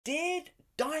Did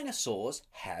dinosaurs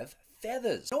have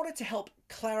feathers? In order to help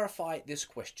clarify this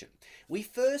question, we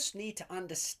first need to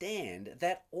understand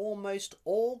that almost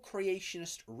all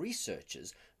creationist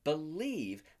researchers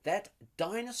believe that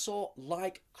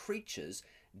dinosaur-like creatures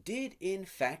did in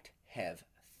fact have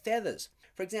feathers.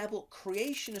 For example,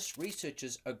 creationist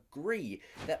researchers agree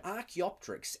that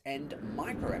Archaeopteryx and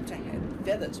Microraptor had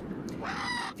feathers.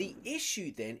 The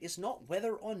issue then is not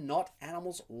whether or not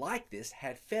animals like this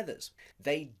had feathers.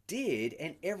 They did,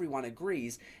 and everyone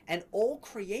agrees, and all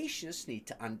creationists need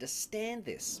to understand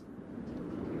this.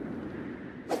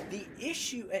 The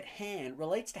issue at hand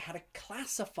relates to how to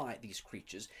classify these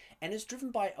creatures and is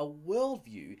driven by a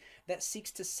worldview that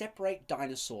seeks to separate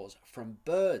dinosaurs from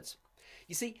birds.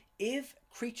 You see, if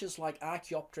creatures like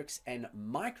Archaeopteryx and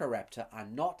Microraptor are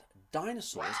not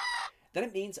dinosaurs, then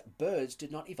it means birds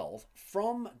did not evolve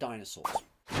from dinosaurs.